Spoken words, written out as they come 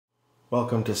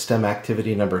Welcome to STEM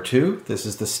activity number 2. This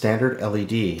is the standard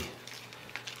LED.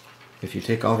 If you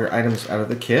take all of your items out of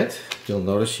the kit, you'll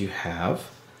notice you have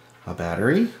a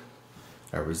battery,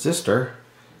 a resistor,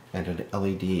 and an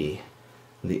LED.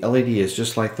 The LED is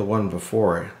just like the one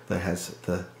before that has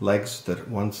the legs,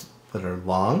 ones that are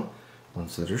long,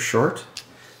 ones that are short.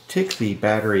 Take the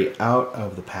battery out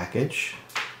of the package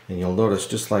and you'll notice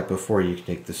just like before you can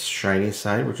take the shiny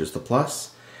side, which is the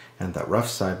plus, and that rough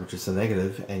side, which is the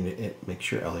negative, and it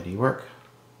makes your LED work.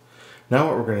 Now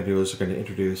what we're going to do is we're going to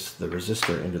introduce the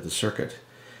resistor into the circuit.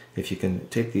 If you can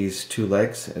take these two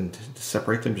legs and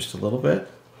separate them just a little bit.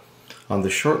 On the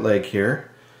short leg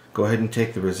here, go ahead and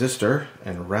take the resistor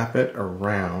and wrap it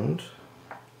around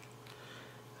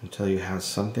until you have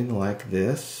something like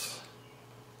this.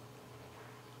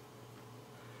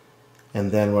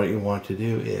 And then what you want to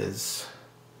do is,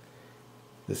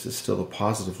 this is still the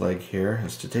positive leg here,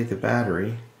 is to take the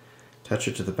battery, touch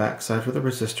it to the back side for the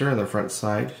resistor and the front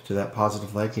side to that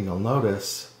positive leg, and you'll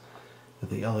notice that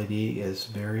the LED is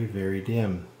very, very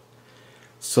dim.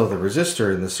 So the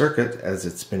resistor in the circuit, as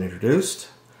it's been introduced,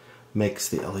 makes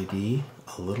the LED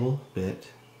a little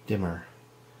bit dimmer.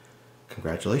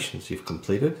 Congratulations, you've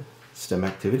completed STEM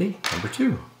activity number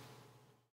 2.